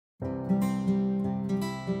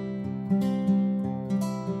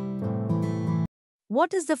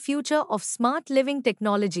What is the future of smart living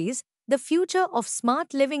technologies? The future of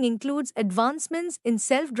smart living includes advancements in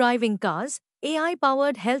self-driving cars,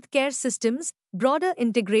 AI-powered healthcare systems, broader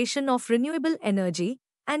integration of renewable energy,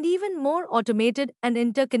 and even more automated and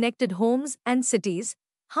interconnected homes and cities.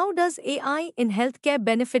 How does AI in healthcare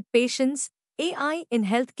benefit patients? AI in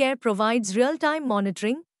healthcare provides real-time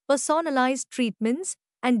monitoring, personalized treatments,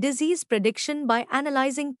 and disease prediction by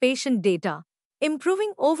analyzing patient data,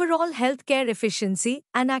 improving overall healthcare efficiency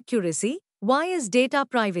and accuracy. Why is data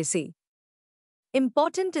privacy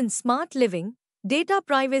important in smart living? Data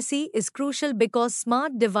privacy is crucial because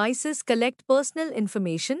smart devices collect personal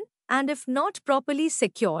information, and if not properly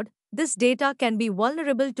secured, this data can be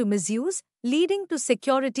vulnerable to misuse, leading to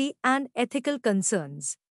security and ethical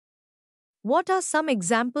concerns. What are some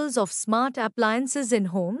examples of smart appliances in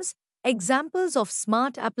homes? Examples of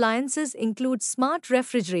smart appliances include smart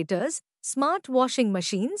refrigerators, smart washing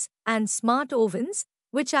machines, and smart ovens,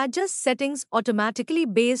 which adjust settings automatically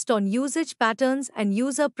based on usage patterns and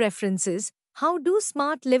user preferences. How do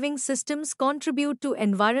smart living systems contribute to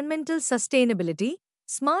environmental sustainability?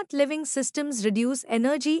 Smart living systems reduce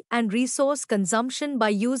energy and resource consumption by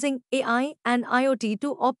using AI and IoT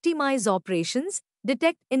to optimize operations,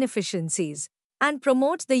 detect inefficiencies, and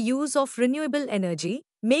promote the use of renewable energy,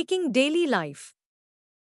 making daily life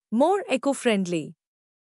more eco-friendly.